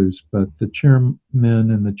treat others. But the chairmen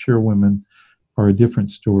and the chairwomen are a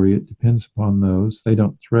different story. It depends upon those. They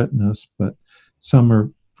don't threaten us, but some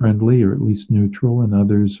are friendly or at least neutral, and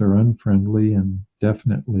others are unfriendly and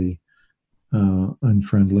definitely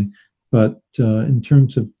unfriendly. But in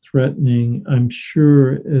terms of threatening, I'm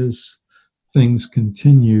sure as things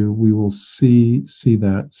continue, we will see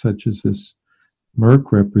that, such as this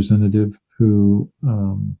Merck representative who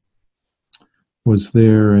was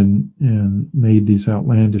there and made these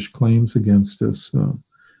outlandish claims against us.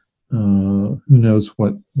 Who knows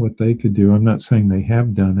what they could do? I'm not saying they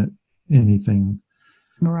have done it, anything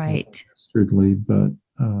Right. dastardly, but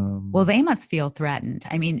well, they must feel threatened.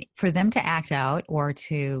 I mean, for them to act out or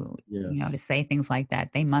to, yes. to say things like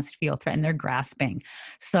that, they must feel threatened. They're grasping.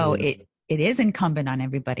 So Yeah. it is incumbent on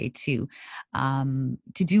everybody to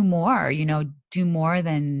do more, do more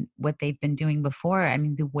than what they've been doing before. I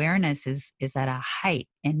mean, the awareness is at a height,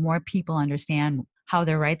 and more people understand how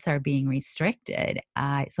their rights are being restricted.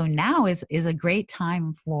 So now is a great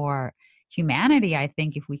time for humanity, I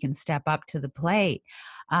think, if we can step up to the plate.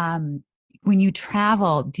 When you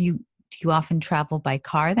travel, do you often travel by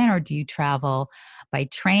car then, or do you travel by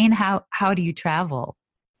train? How do you travel?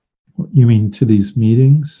 You mean to these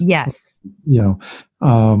meetings? Yes. Yeah.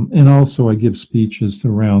 And also I give speeches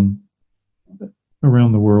around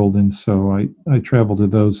the world, and so I travel to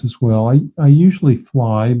those as well. I usually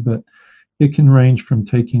fly, but it can range from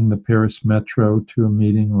taking the Paris Metro to a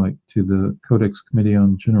meeting, like to the Codex Committee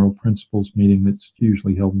on General Principles meeting that's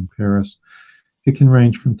usually held in Paris. It can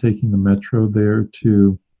range from taking the Metro there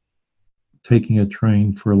to taking a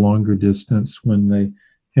train for a longer distance. When they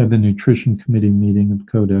had the Nutrition Committee meeting of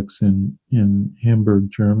Codex in Hamburg,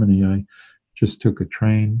 Germany, I just took a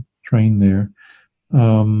train there.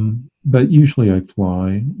 But usually I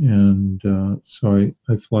fly, and so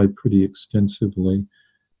I fly pretty extensively.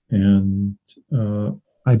 And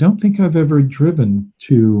I don't think I've ever driven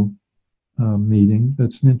to a meeting.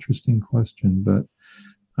 That's an interesting question, but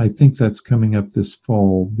I think that's coming up this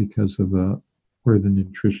fall because of where the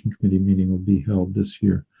Nutrition Committee meeting will be held this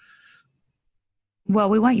year. Well,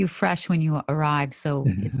 we want you fresh when you arrive, so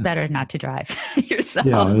it's better not to drive yourself.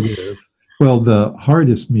 Yeah, it is. Well, the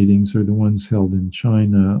hardest meetings are the ones held in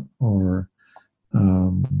China or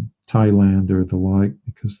Thailand or the like,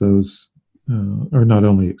 because those are not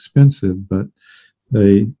only expensive, but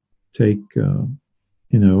they take a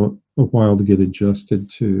while to get adjusted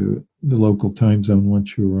to the local time zone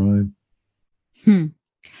once you arrive.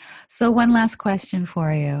 So one last question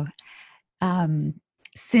for you.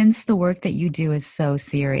 Since the work that you do is so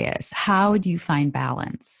serious, how do you find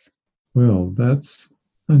balance? Well, that's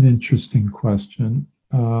an interesting question.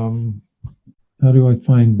 How do I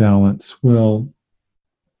find balance? Well,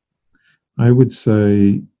 I would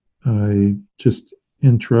say I just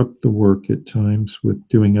interrupt the work at times with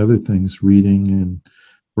doing other things, reading and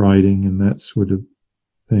writing and that sort of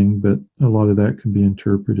thing, but a lot of that can be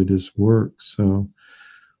interpreted as work. So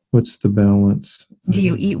what's the balance? Do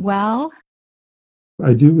you eat well?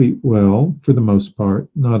 I do eat well for the most part,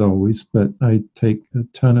 not always, but I take a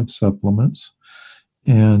ton of supplements,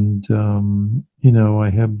 and I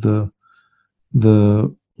have I'm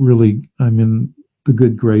in the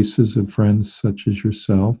good graces of friends such as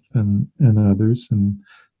yourself and others, and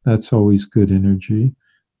that's always good energy.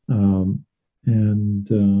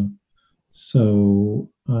 So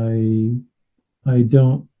I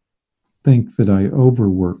don't think that I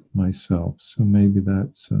overwork myself. So maybe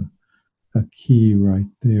that's a key right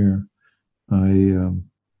there. I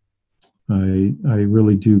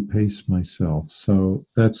really do pace myself, so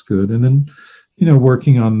that's good. And then,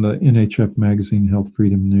 working on the NHF magazine, Health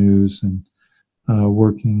Freedom News, and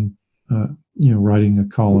working, writing a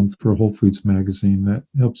column for Whole Foods magazine, that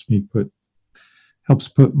helps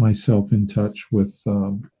put myself in touch with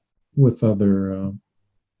other,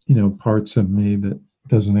 parts of me that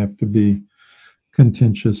doesn't have to be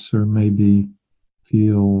contentious or maybe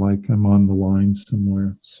feel like I'm on the line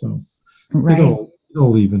somewhere. So right. It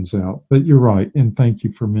all evens out. But you're right, and thank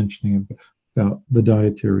you for mentioning about the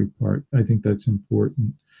dietary part. I think that's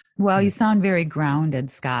important. Well, you sound very grounded,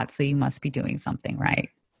 Scott, so you must be doing something right.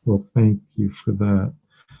 Well, thank you for that.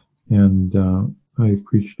 And I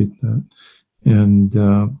appreciate that. And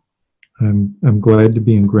I'm glad to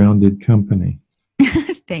be in grounded company.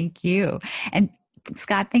 Thank you. And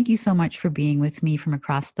Scott, thank you so much for being with me from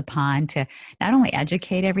across the pond to not only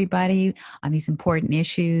educate everybody on these important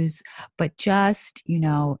issues, but just,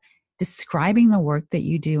 describing the work that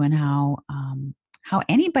you do and how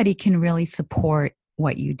anybody can really support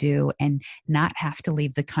what you do and not have to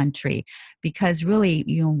leave the country. Because really,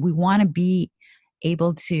 we want to be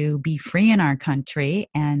able to be free in our country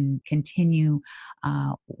and continue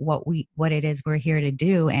what it is we're here to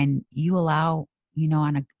do. And you allow,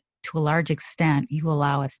 to a large extent, you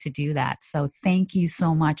allow us to do that. So thank you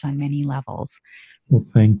so much on many levels. Well,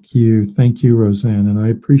 thank you. Thank you, Roseanne. And I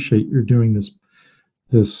appreciate your doing this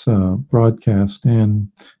broadcast and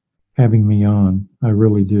having me on. I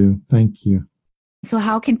really do. Thank you. So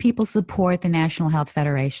how can people support the National Health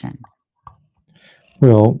Federation?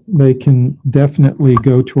 Well, they can definitely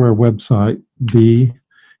go to our website,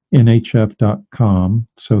 thenhf.com.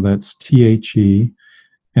 So that's THE,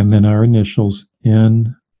 and then our initials,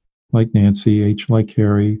 N like Nancy, H like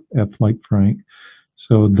Harry, F like Frank.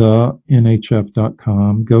 So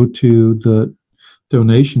thenhf.com. Go to the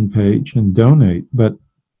donation page and donate. But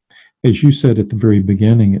as you said at the very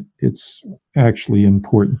beginning, it's actually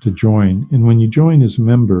important to join. And when you join as a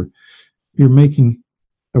member, you're making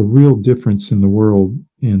a real difference in the world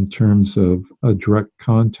in terms of a direct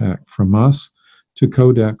contact from us to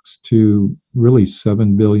Codex to really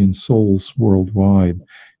 7 billion souls worldwide.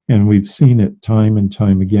 And we've seen it time and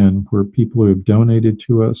time again where people who have donated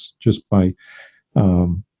to us just by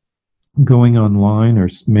going online or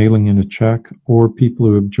mailing in a check, or people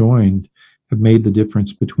who have joined have made the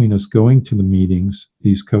difference between us going to the meetings,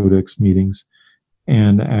 these Codex meetings,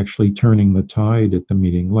 and actually turning the tide at the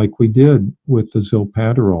meeting, like we did with the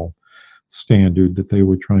Zilpaterol standard that they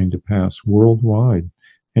were trying to pass worldwide.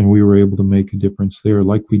 And we were able to make a difference there,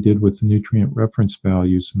 like we did with the nutrient reference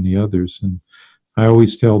values and the others. And I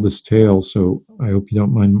always tell this tale, so I hope you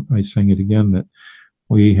don't mind my saying it again, that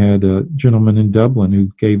we had a gentleman in Dublin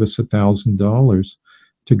who gave us $1,000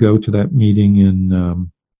 to go to that meeting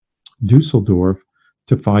in Dusseldorf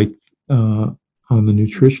to fight on the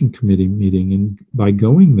nutrition committee meeting. And by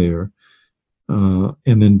going there,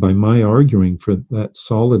 and then by my arguing for that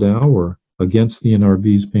solid hour against the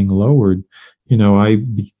NRVs being lowered, I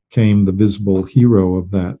became the visible hero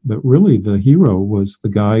of that. But really the hero was the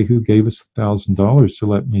guy who gave us $1,000 to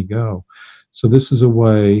let me go. So this is a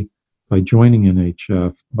way, by joining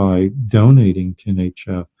NHF, by donating to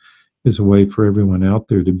NHF, is a way for everyone out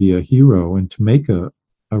there to be a hero and to make a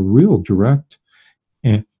real direct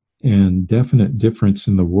and definite difference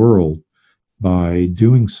in the world by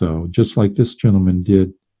doing so, just like this gentleman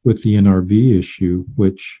did with the NRV issue,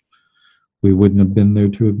 which we wouldn't have been there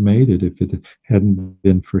to have made it if it hadn't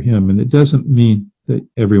been for him. And it doesn't mean that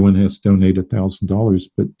everyone has to donate $1,000,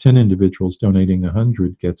 but 10 individuals donating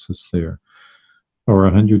 100 gets us there, or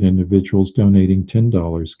 100 individuals donating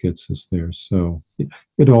 $10 gets us there. So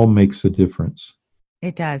it all makes a difference.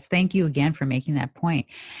 It does. Thank you again for making that point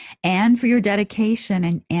and for your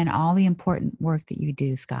dedication and all the important work that you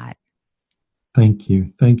do, Scott. Thank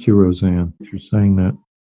you. Thank you, Roseanne, for saying that.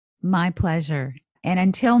 My pleasure. And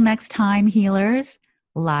until next time, healers,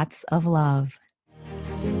 lots of love.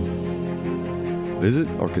 Visit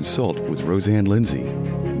or consult with Roseanne Lindsay,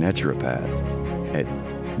 naturopath, at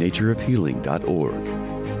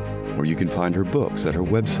natureofhealing.org, or you can find her books at her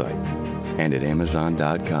website and at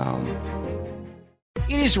Amazon.com.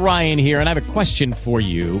 It is Ryan here, and I have a question for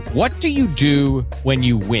you. What do you do when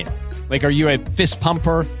you win? Like, are you a fist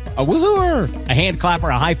pumper, a woo-hooer, a hand clapper,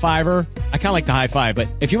 a high fiver? I kind of like the high five, but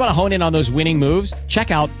if you want to hone in on those winning moves,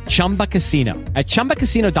 check out Chumba Casino. At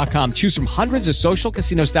ChumbaCasino.com, choose from hundreds of social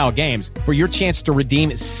casino-style games for your chance to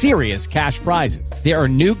redeem serious cash prizes. There are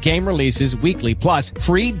new game releases weekly, plus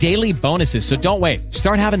free daily bonuses. So don't wait.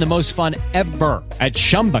 Start having the most fun ever at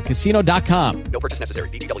ChumbaCasino.com. No purchase necessary.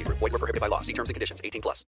 VGW Group. Void where prohibited by law. See terms and conditions. 18+.